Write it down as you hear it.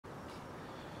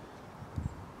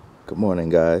Good morning,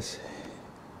 guys.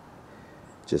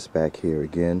 Just back here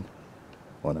again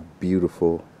on a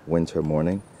beautiful winter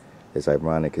morning, as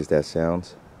ironic as that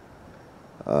sounds.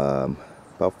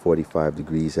 About 45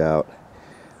 degrees out.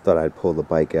 Thought I'd pull the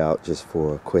bike out just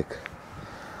for a quick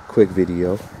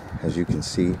video. As you can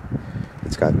see,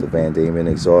 it's got the Vandemon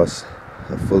exhaust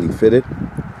fully fitted,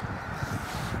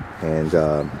 and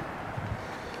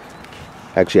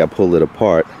actually I pulled it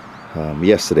apart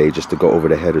yesterday just to go over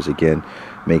the headers again,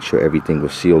 make sure everything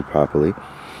was sealed properly,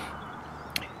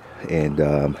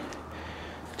 and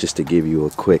just to give you a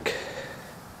quick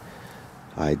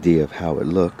idea of how it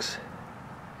looks.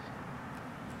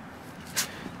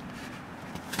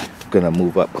 I'm gonna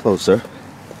move up closer.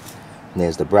 And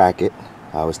there's the bracket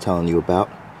I was telling you about.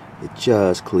 It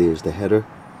just clears the header.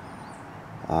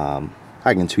 I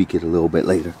can tweak it a little bit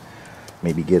later,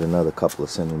 maybe get another couple of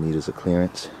centimeters of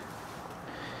clearance.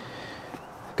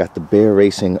 Got the Bear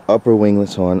Racing upper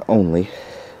winglets on only.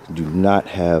 Do not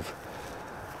have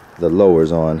the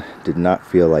lowers on. Did not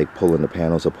feel like pulling the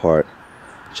panels apart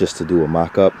just to do a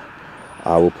mock-up.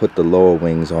 I will put the lower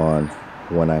wings on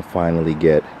when I finally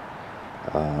get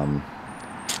them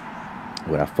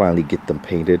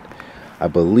painted. I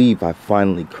believe I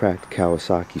finally cracked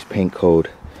Kawasaki's paint code,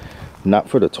 not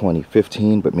for the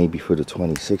 2015 but maybe for the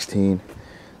 2016.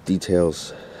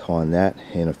 Details on that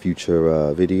in a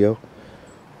future video.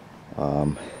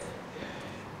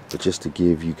 But just to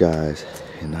give you guys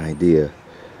an idea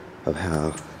of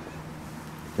how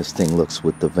this thing looks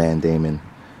with the Vandemon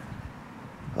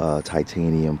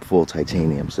full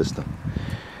titanium system.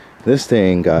 This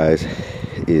thing, guys,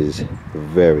 is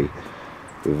very,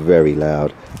 very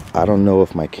loud. I don't know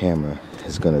if my camera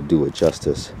is gonna do it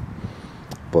justice,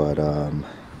 but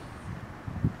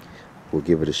we'll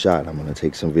give it a shot. I'm gonna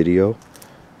take some video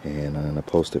and I'm gonna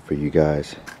post it for you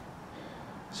guys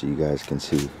so you guys can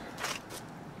see.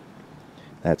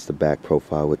 That's the back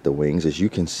profile with the wings. As you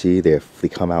can see, they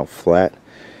come out flat.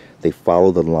 They follow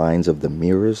the lines of the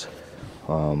mirrors.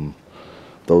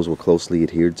 Those were closely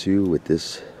adhered to with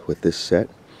this set,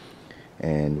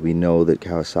 and we know that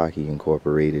Kawasaki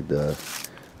incorporated the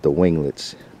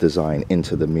winglets design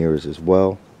into the mirrors as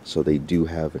well, so they do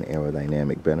have an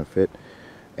aerodynamic benefit,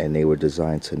 and they were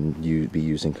designed to be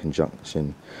used in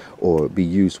conjunction or be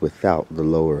used without the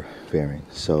lower fairing.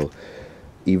 So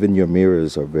even your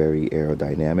mirrors are very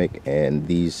aerodynamic, and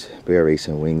these Bear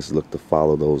Racing wings look to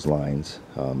follow those lines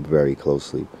very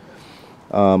closely.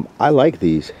 I like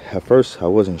these. At first I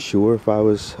wasn't sure if I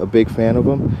was a big fan of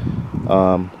them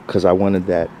because I wanted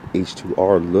that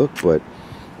H2R look, but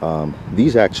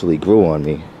these actually grew on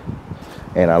me,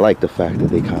 and I like the fact that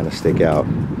they kind of stick out,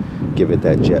 give it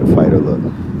that jet fighter look.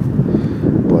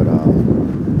 But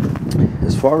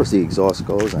as far as the exhaust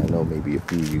goes, I know maybe a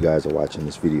few of you guys are watching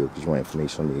this video because you want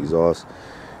information on the exhaust.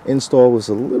 Install was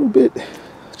a little bit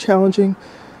challenging.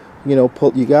 You know,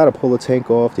 you gotta pull the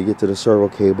tank off to get to the servo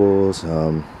cables.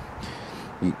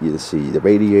 You see the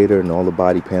radiator and all the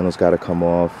body panels gotta come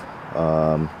off.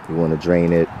 You want to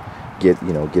drain it, get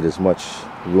as much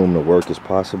room to work as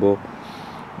possible.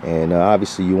 And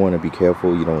obviously you want to be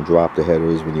careful you don't drop the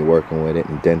headers when you're working with it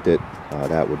and dent it.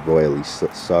 That would royally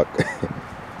suck.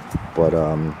 But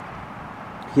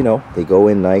you know, they go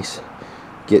in nice.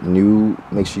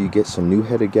 Make sure you get some new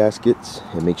headed gaskets,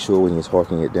 and make sure when you're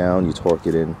torquing it down, you torque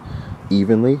it in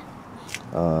evenly,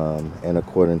 and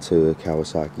according to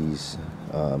Kawasaki's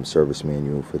service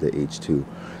manual for the H2.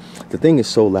 The thing is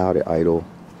so loud at idle,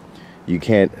 you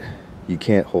can't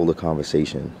hold a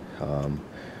conversation.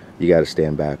 You got to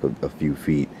stand back a few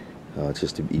feet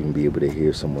just to even be able to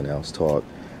hear someone else talk.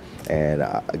 And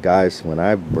guys, when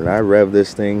I rev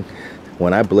this thing,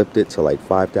 when I blipped it to like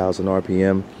 5,000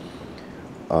 RPM,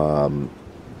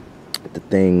 the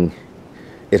thing,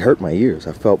 it hurt my ears.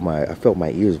 I felt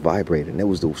my ears vibrating. It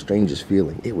was the strangest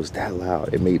feeling. It was that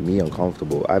loud. It made me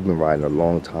uncomfortable. I've been riding a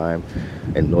long time,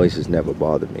 and noises never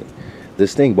bothered me.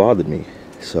 This thing bothered me,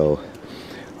 so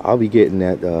I'll be getting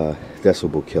that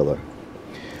decibel killer.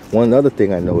 One other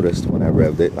thing I noticed when I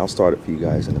revved it, and I'll start it for you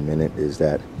guys in a minute, is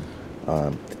that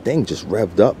the thing just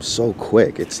revved up so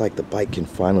quick. It's like the bike can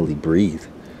finally breathe.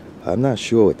 I'm not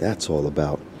sure what that's all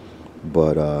about,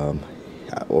 but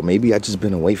or maybe I just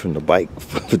been away from the bike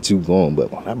for too long.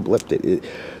 But when I blipped it,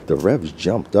 the revs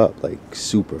jumped up like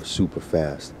super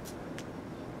fast.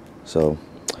 So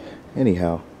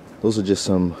anyhow, those are just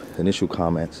some initial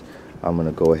comments. I'm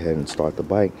gonna go ahead and start the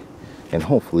bike, and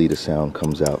hopefully the sound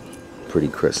comes out pretty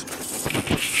crisp.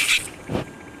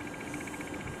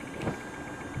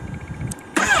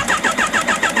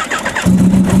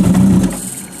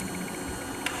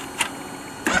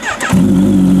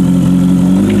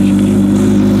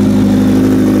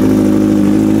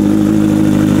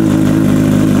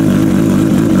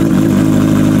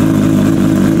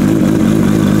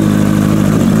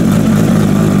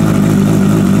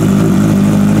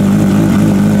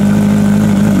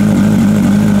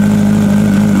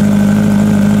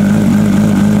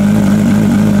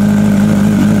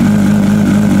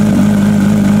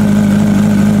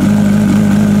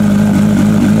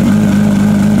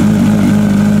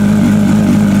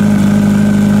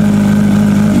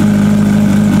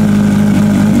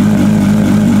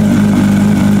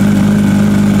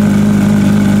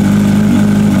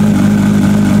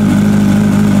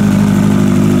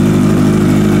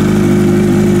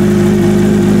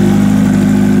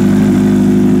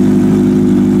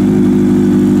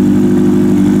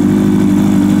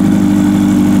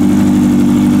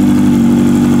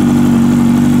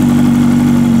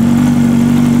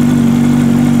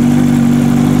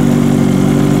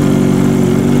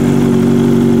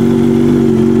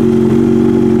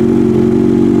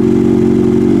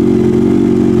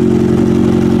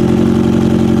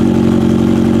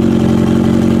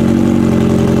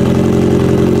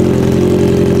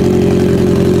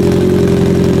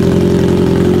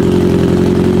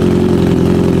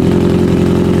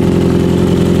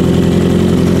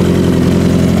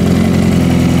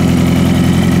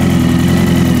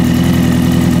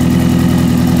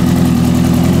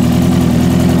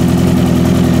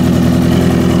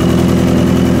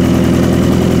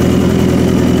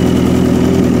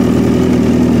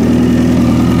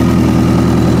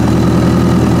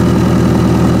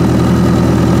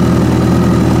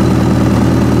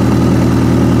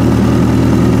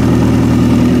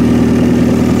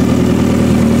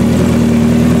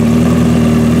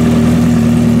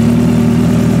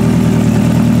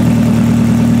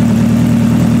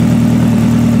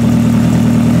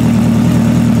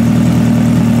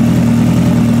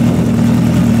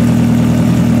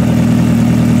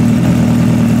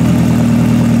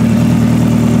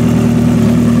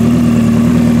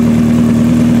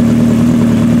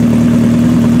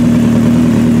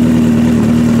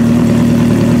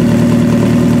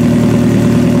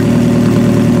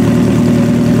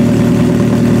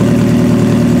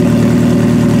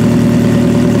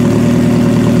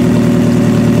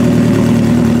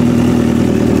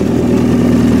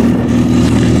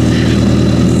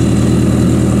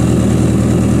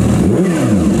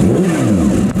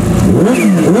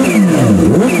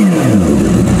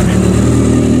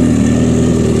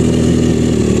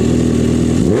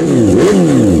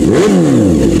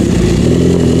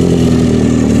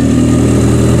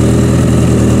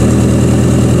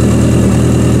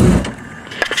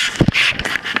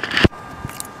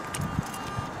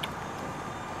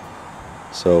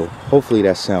 Hopefully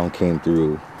that sound came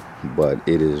through, but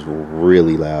it is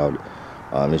really loud.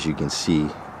 As you can see,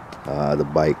 the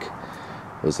bike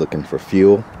was looking for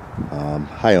fuel.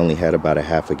 I only had about a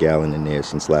half a gallon in there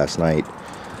since last night.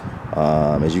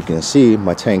 As you can see,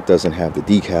 my tank doesn't have the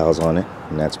decals on it,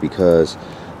 and that's because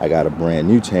I got a brand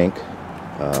new tank.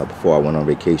 Before I went on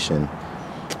vacation,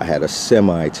 I had a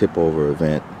semi tip over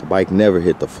event. The bike never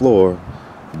hit the floor,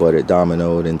 but it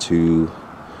dominoed into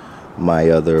my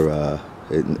other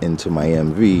into my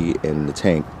MV, and the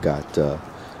tank got a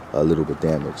little bit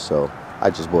damaged. So I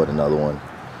just bought another one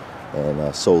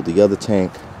and sold the other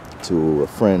tank to a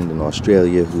friend in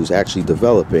Australia who's actually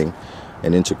developing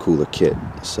an intercooler kit.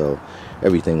 So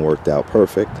everything worked out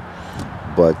perfect,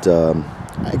 but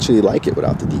I actually like it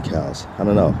without the decals. I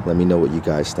don't know, let me know what you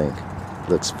guys think.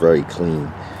 Looks very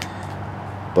clean.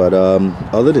 But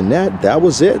other than that, that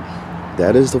was it.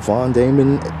 That is the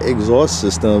Vandemon exhaust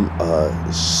system.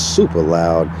 Super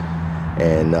loud,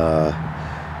 and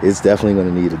it's definitely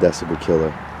going to need a decibel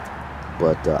killer.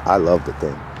 But I love the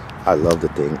thing. I love the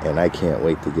thing, and I can't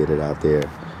wait to get it out there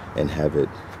and have it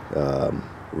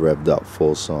revved up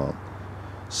full song.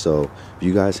 So if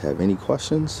you guys have any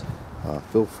questions,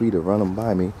 feel free to run them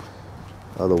by me.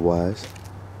 Otherwise,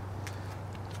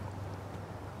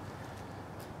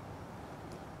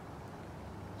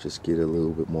 just get a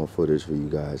little bit more footage for you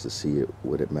guys to see it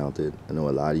with it mounted. I know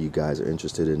a lot of you guys are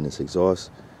interested in this exhaust.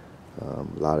 A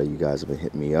lot of you guys have been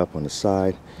hitting me up on the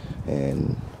side,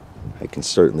 and I can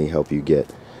certainly help you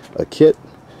get a kit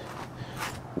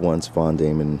once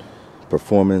Vandemon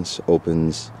Performance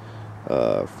opens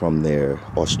from their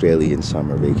Australian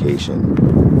summer vacation.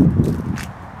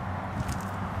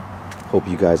 Hope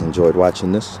you guys enjoyed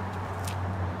watching this,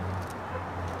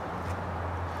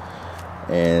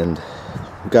 and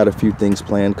we've got a few things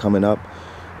planned coming up.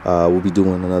 We'll be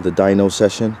doing another dyno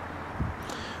session,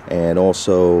 and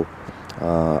also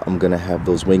I'm gonna have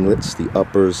those winglets, the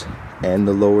uppers and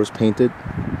the lowers, painted,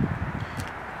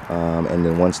 and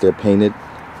then once they're painted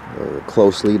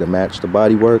closely to match the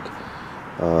bodywork,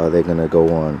 they're gonna go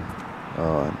on,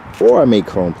 or I may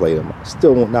chrome plate them.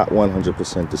 Still not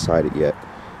 100% decided yet,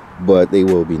 but they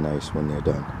will be nice when they're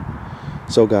done.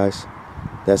 So guys,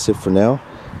 that's it for now.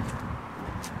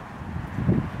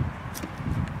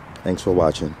 Thanks for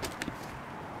watching.